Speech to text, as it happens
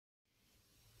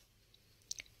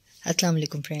Assalamu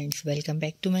alaikum friends, welcome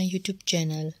back to my YouTube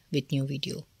channel with new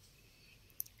video.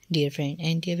 Dear friend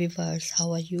and dear viewers,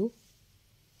 how are you?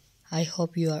 I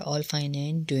hope you are all fine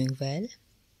and doing well.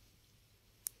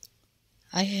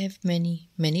 I have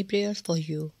many prayers for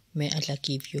you. May Allah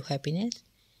give you happiness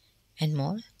and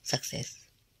more success.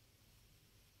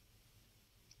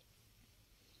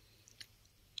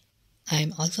 I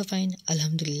am also fine,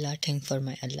 Alhamdulillah, thanks for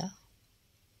my Allah.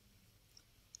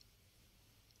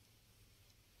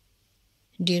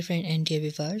 Dear friend and dear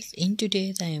viewers, in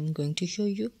today's I am going to show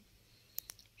you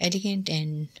elegant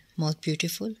and most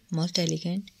beautiful, most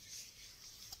elegant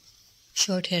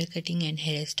short hair cutting and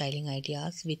hair styling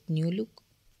ideas with new look.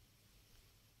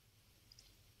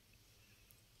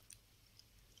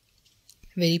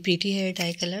 Very pretty hair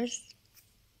dye colors.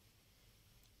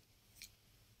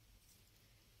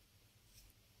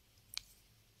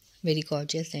 Very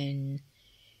gorgeous and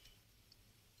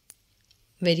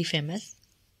very famous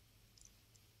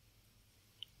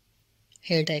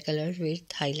hair dye colors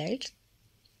with highlights.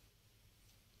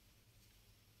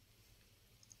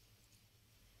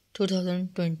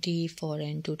 2024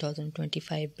 and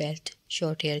 2025 best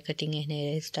short hair cutting and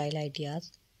hair style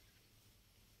ideas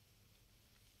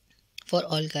for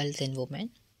all girls and women.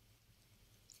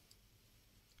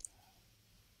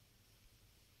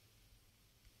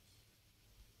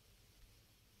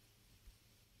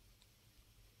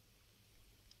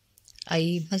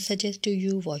 I must suggest to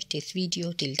you watch this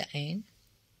video till the end.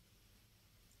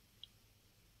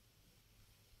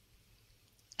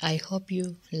 I hope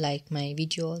you like my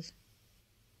videos.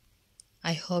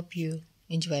 I hope you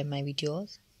enjoy my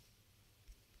videos.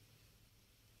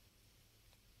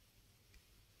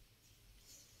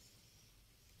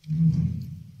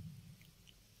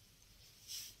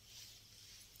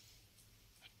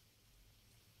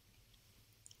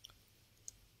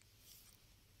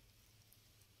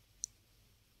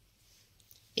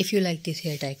 If you like these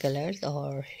hair dye colors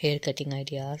or hair cutting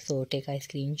ideas, so take a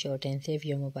screenshot and save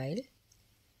your mobile.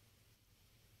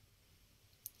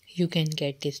 You can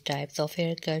get these types of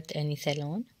haircut any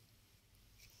salon.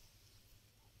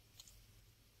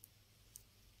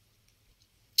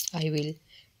 I will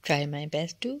try my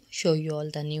best to show you all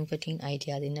the new cutting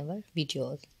ideas in our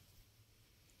videos.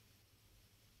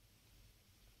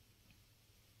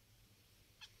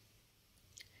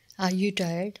 Are you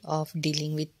tired of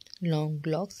dealing with long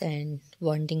locks and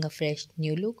wanting a fresh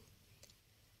new look?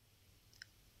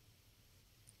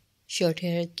 Short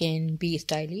hair can be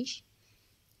stylish,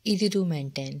 easy to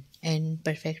maintain, and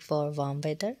perfect for warm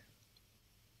weather.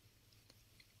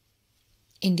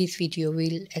 In this video,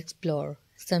 we'll explore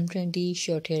some trendy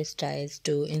short hair styles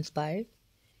to inspire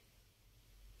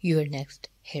your next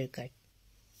haircut.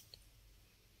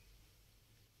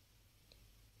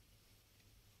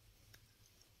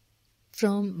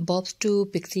 From bobs to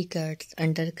pixie cuts,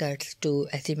 undercuts to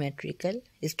asymmetrical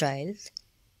styles,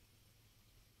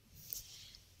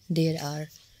 there are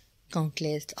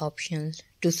countless options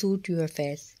to suit your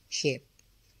face shape,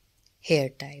 hair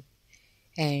type,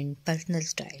 and personal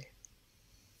style.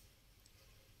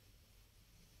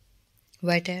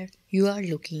 Whether you are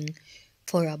looking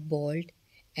for a bold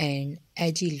and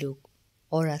edgy look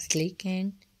or a sleek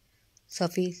and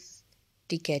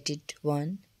sophisticated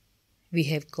one, we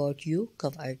have got you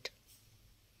covered.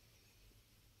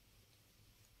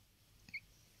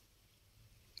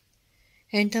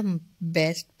 And the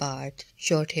best part,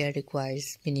 short hair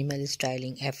requires minimal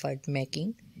styling effort,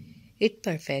 making it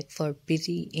perfect for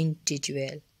busy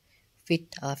individuals. With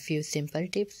a few simple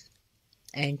tips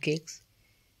and tricks,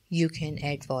 you can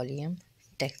add volume,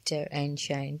 texture and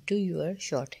shine to your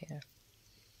short hair.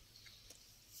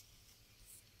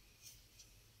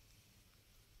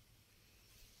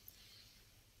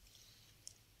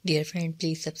 Dear friend,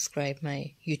 please subscribe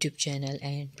my YouTube channel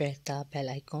and press the bell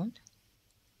icon.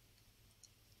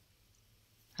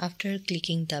 After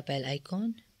clicking the bell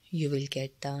icon, you will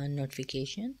get the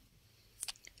notification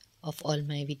of all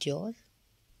my videos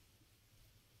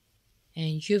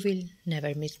and you will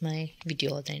never miss my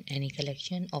videos and any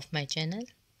collection of my channel.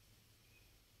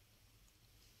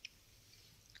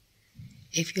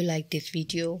 If you like this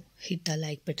video, hit the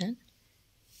like button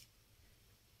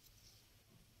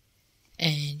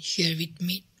and share with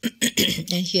me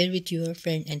and share with your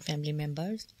friends and family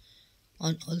members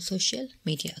on all social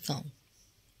media accounts.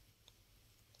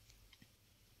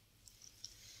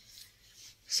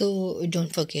 So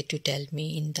don't forget to tell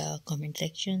me in the comment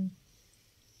section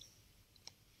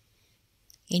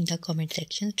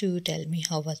to tell me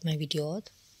how was my videos.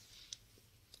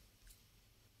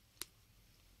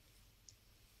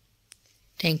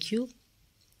 Thank you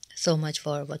so much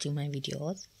for watching my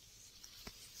videos.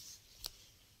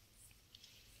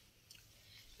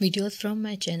 Videos from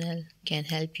my channel can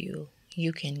help you.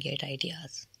 You can get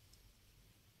ideas.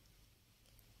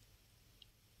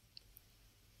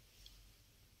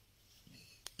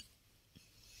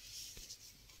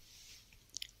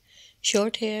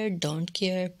 Short hair don't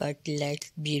care, but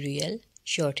let's be real.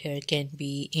 Short hair can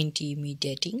be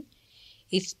intimidating,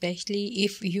 especially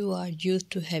if you are used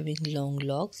to having long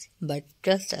locks. But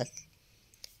trust us,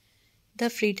 the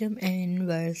freedom and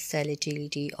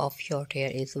versatility of short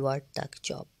hair is worth the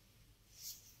job.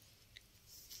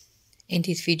 In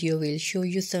this video, we'll show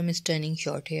you some stunning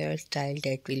short hair style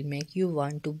that will make you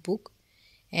want to book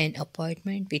an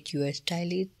appointment with your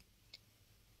stylist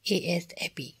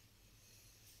ASAP.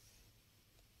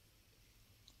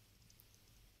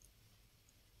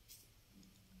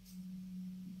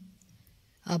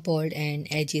 A bold and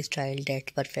edgy style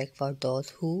that's perfect for those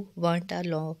who want a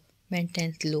low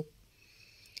maintenance look.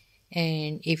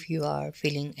 And if you are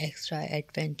feeling extra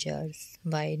adventurous,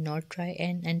 why not try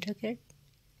an undercut?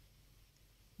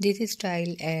 This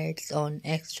style adds on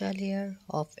extra layer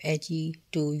of edgy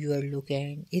to your look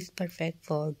and is perfect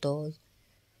for those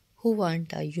who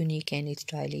want a unique and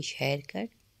stylish haircut.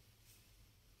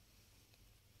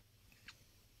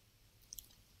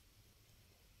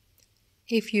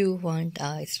 If you want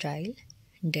a style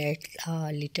that's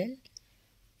a little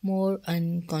more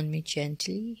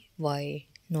unconventional, why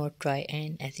not try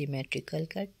an asymmetrical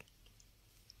cut?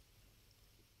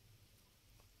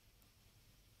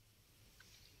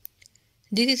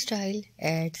 This style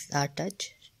adds a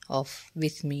touch of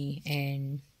whimsy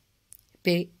and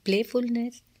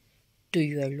playfulness to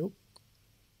your look.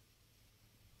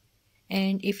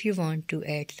 And if you want to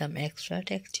add some extra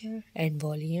texture and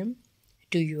volume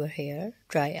to your hair,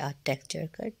 try a texture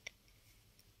cut.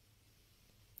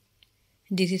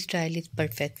 This style is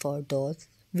perfect for those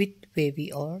with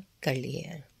wavy or curly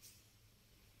hair.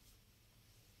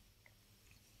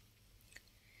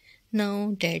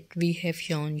 Now that we have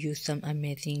shown you some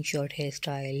amazing short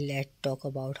hairstyle, let's talk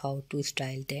about how to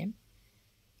style them.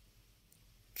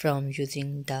 From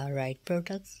using the right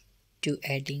products to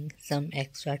adding some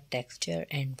extra texture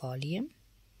and volume,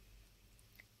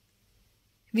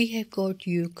 we have got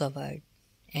you covered.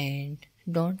 And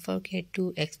don't forget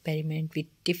to experiment with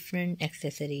different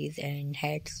accessories and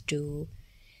hats to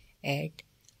add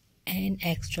an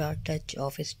extra touch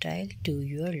of style to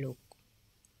your look.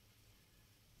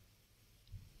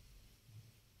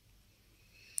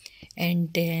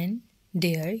 And then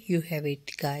there you have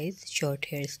it, guys, short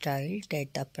hairstyle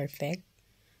that are perfect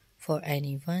for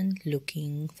anyone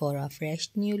looking for a fresh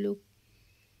new look.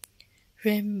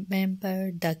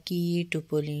 Remember, the key to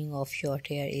pulling off short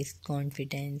hair is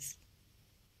confidence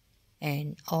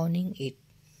and owning it.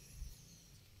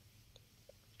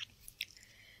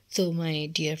 So my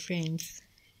dear friends,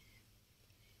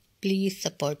 please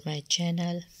support my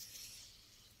channel,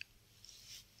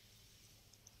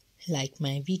 like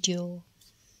my video,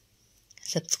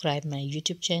 subscribe my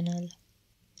YouTube channel.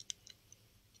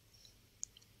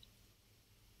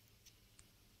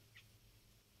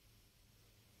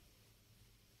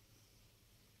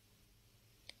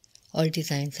 All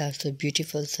designs are so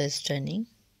beautiful, so stunning.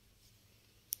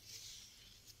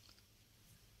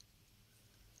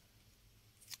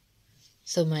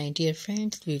 So my dear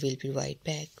friends, we will be right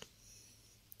back.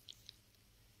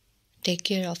 Take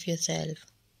care of yourself.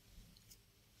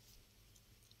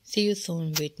 See you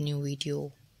soon with new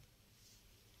video,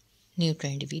 new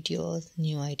trendy videos,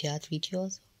 new ideas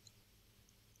videos.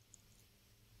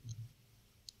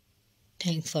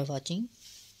 Thanks for watching.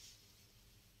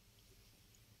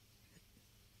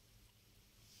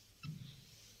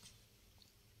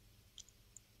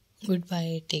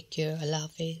 Goodbye, take care, Allah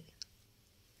Hafiz.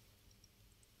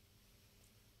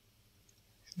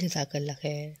 Jazakallah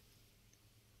khair.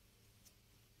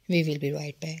 We will be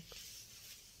right back.